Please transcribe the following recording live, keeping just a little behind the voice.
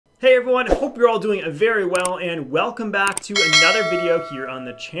Hey everyone, hope you're all doing very well and welcome back to another video here on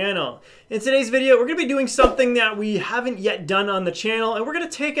the channel. In today's video, we're going to be doing something that we haven't yet done on the channel, and we're going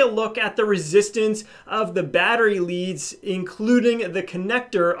to take a look at the resistance of the battery leads, including the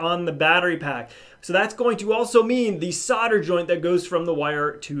connector on the battery pack. So that's going to also mean the solder joint that goes from the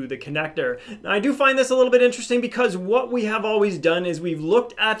wire to the connector. Now I do find this a little bit interesting because what we have always done is we've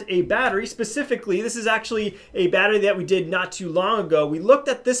looked at a battery specifically. This is actually a battery that we did not too long ago. We looked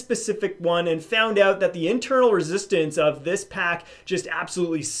at this specific one and found out that the internal resistance of this pack just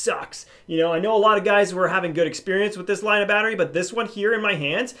absolutely sucks. You know, I know a lot of guys were having good experience with this line of battery, but this one here in my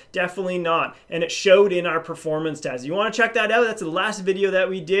hands, definitely not. And it showed in our performance test. You want to check that out? That's the last video that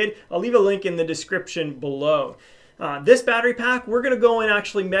we did. I'll leave a link in the description below. This battery pack, we're going to go and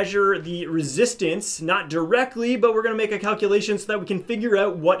actually measure the resistance, not directly, but we're going to make a calculation so that we can figure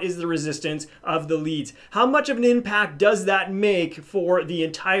out what is the resistance of the leads. How much of an impact does that make for the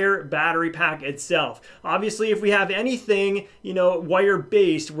entire battery pack itself? Obviously, if we have anything, you know,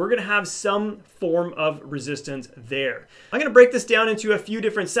 wire-based, we're going to have some form of resistance there. I'm going to break this down into a few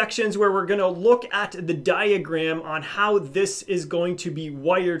different sections where we're going to look at the diagram on how this is going to be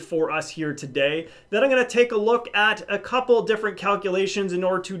wired for us here today. Then I'm going to take a look at a couple different calculations in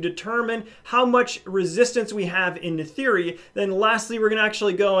order to determine how much resistance we have in theory. Then lastly, we're going to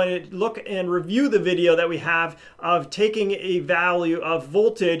actually go and look and review the video that we have of taking a value of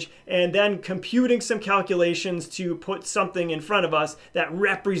voltage and then computing some calculations to put something in front of us that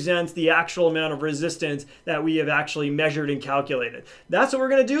represents the actual amount of resistance that we have actually measured and calculated. That's what we're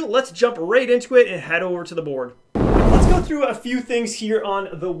going to do. Let's jump right into it and head over to the board. Let's go through a few things here on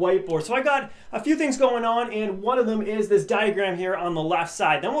the whiteboard. So I got a few things going on, and one of them is this diagram here on the left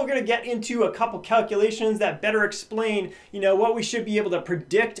side. Then we're going to get into a couple calculations that better explain, you know, what we should be able to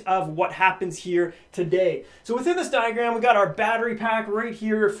predict of what happens here today. So within this diagram, we got our battery pack right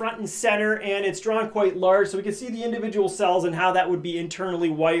here, front and center, and it's drawn quite large, so we can see the individual cells and how that would be internally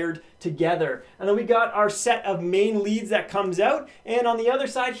wired together. And then we got our set of main leads that comes out, and on the other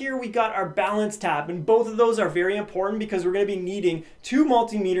side here we got our balance tap, and both of those are very important because we're going to be needing two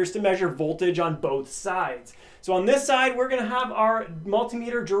multimeters to measure voltage on both sides. So on this side, we're going to have our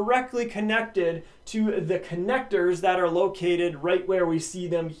multimeter directly connected to the connectors that are located right where we see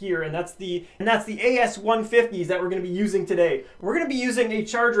them here, and that's the AS150s that we're going to be using today. We're going to be using a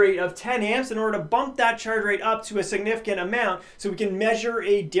charge rate of 10 amps in order to bump that charge rate up to a significant amount so we can measure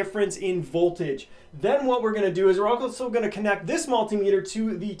a difference in voltage. Then what we're going to do is we're also going to connect this multimeter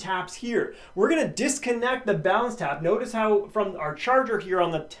to the taps here. We're going to disconnect the balance tap. Notice how from our charger here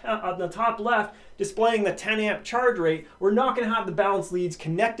on the top left, displaying the 10 amp charge rate, we're not going to have the balance leads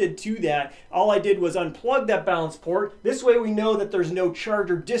connected to that. All I did was unplug that balance port. This way we know that there's no charge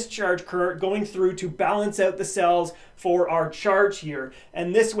or discharge current going through to balance out the cells for our charge here.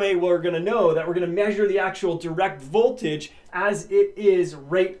 And this way we're going to know that we're going to measure the actual direct voltage as it is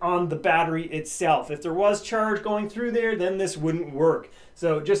right on the battery itself. If there was charge going through there, then this wouldn't work.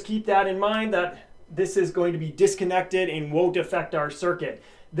 So just keep that in mind, that this is going to be disconnected and won't affect our circuit.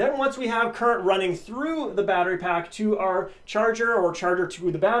 Then once we have current running through the battery pack to our charger or charger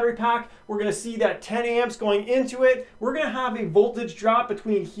to the battery pack, we're going to see that 10 amps going into it. We're going to have a voltage drop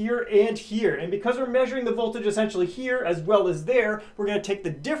between here and here. And because we're measuring the voltage essentially here as well as there, we're going to take the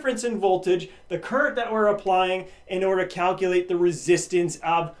difference in voltage, the current that we're applying, in order to calculate the resistance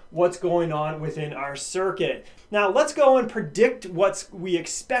of what's going on within our circuit. Now let's go and predict what we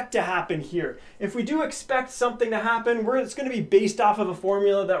expect to happen here. If we do expect something to happen, it's going to be based off of a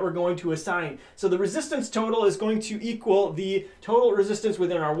formula that we're going to assign. So the resistance total is going to equal the total resistance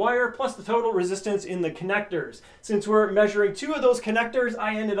within our wire plus the total resistance in the connectors. Since we're measuring two of those connectors,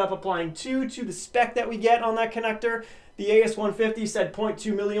 I ended up applying 2 to the spec that we get on that connector. The AS150 said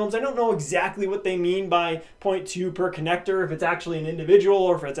 0.2 milliohms. I don't know exactly what they mean by 0.2 per connector, if it's actually an individual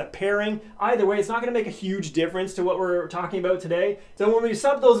or if it's a pairing. Either way, it's not going to make a huge difference to what we're talking about today. So when we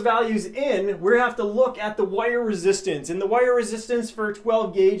sub those values in, we have to look at the wire resistance. And the wire resistance for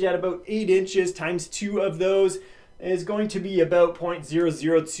 12 gauge at about 8 inches times 2 of those is going to be about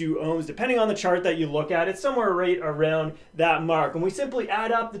 0.002 ohms, depending on the chart that you look at. It's somewhere right around that mark. And we simply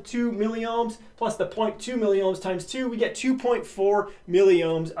add up the 2 milliohms plus the 0.2 milliohms times 2, we get 2.4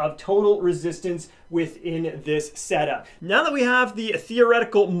 milliohms of total resistance within this setup. Now that we have the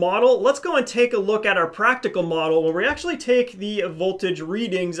theoretical model, let's go and take a look at our practical model where we actually take the voltage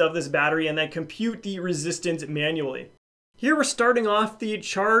readings of this battery and then compute the resistance manually. Here we're starting off the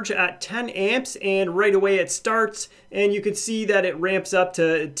charge at 10 amps, and right away it starts, and you can see that it ramps up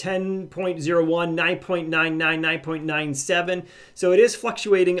to 10.01, 9.99, 9.97. So it is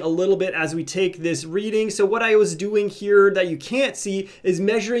fluctuating a little bit as we take this reading. So what I was doing here that you can't see is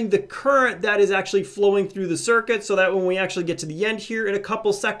measuring the current that is actually flowing through the circuit, so that when we actually get to the end here in a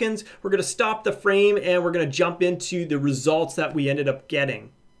couple seconds, we're going to stop the frame and we're going to jump into the results that we ended up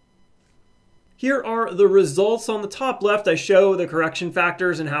getting. Here are the results. On the top left, I show the correction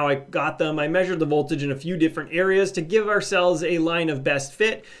factors and how I got them. I measured the voltage in a few different areas to give ourselves a line of best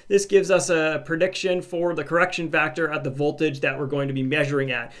fit. This gives us a prediction for the correction factor at the voltage that we're going to be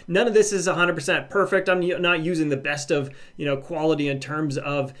measuring at. None of this is 100% perfect. I'm not using the best of quality in terms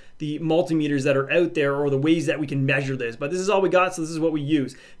of the multimeters that are out there or the ways that we can measure this, but this is all we got, so this is what we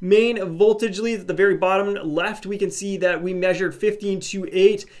use. Main voltage leads at the very bottom left, we can see that we measured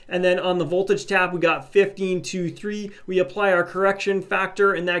 15.28, and then on the voltage tab we got 15.23. We apply our correction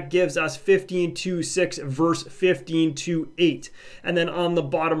factor and that gives us 15.26 versus 15.28. And then on the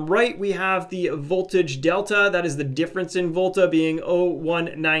bottom right we have the voltage delta, that is the difference in volta being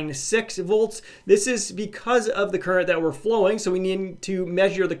 0.196 volts. This is because of the current that we're flowing, so we need to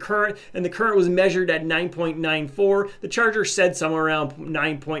measure the current, and the current was measured at 9.94. The charger said somewhere around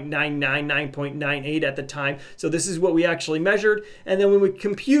 9.99, 9.98 at the time. So this is what we actually measured. And then when we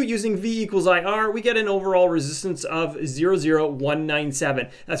compute using V equals IR, we get an overall resistance of 0.00197.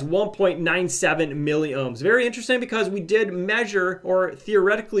 That's 1.97 milliohms. Very interesting because we did measure or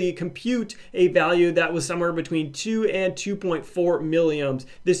theoretically compute a value that was somewhere between 2 and 2.4 milliohms.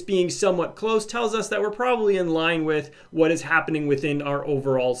 This being somewhat close tells us that we're probably in line with what is happening within our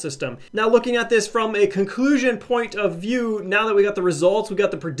overall system. Now looking at this from a conclusion point of view, now that we got the results, we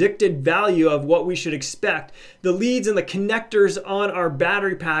got the predicted value of what we should expect. The leads and the connectors on our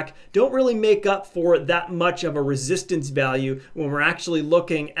battery pack don't really make up for that much of a resistance value when we're actually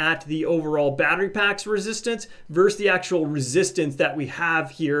looking at the overall battery pack's resistance versus the actual resistance that we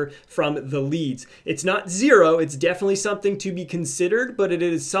have here from the leads. It's not zero, it's definitely something to be considered, but it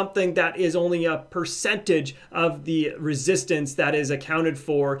is something that is only a percentage of the resistance that is accounted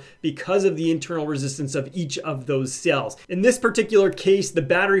for because of the internal resistance of each of those cells. In this particular case, the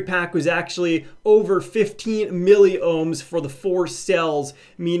battery pack was actually over 15 milliohms for the 4 cells,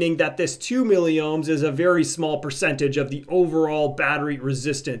 meaning that this 2 milliohms is a very small percentage of the overall battery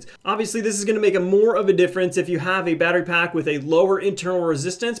resistance. Obviously, this is going to make more of a difference if you have a battery pack with a lower internal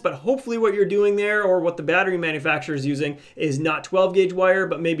resistance, but hopefully what you're doing there, or what the battery manufacturer is using, is not 12 gauge wire,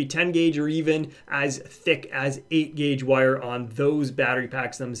 but maybe 10 gauge or even as thick as 8 gauge wire on those battery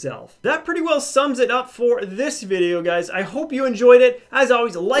packs themselves. That pretty well sums it up for this video, guys. I hope you enjoyed it. As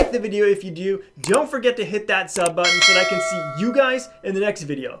always, like the video if you do. Don't forget to hit that sub button so that I can see you guys in the next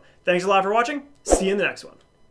video. Thanks a lot for watching. See you in the next one.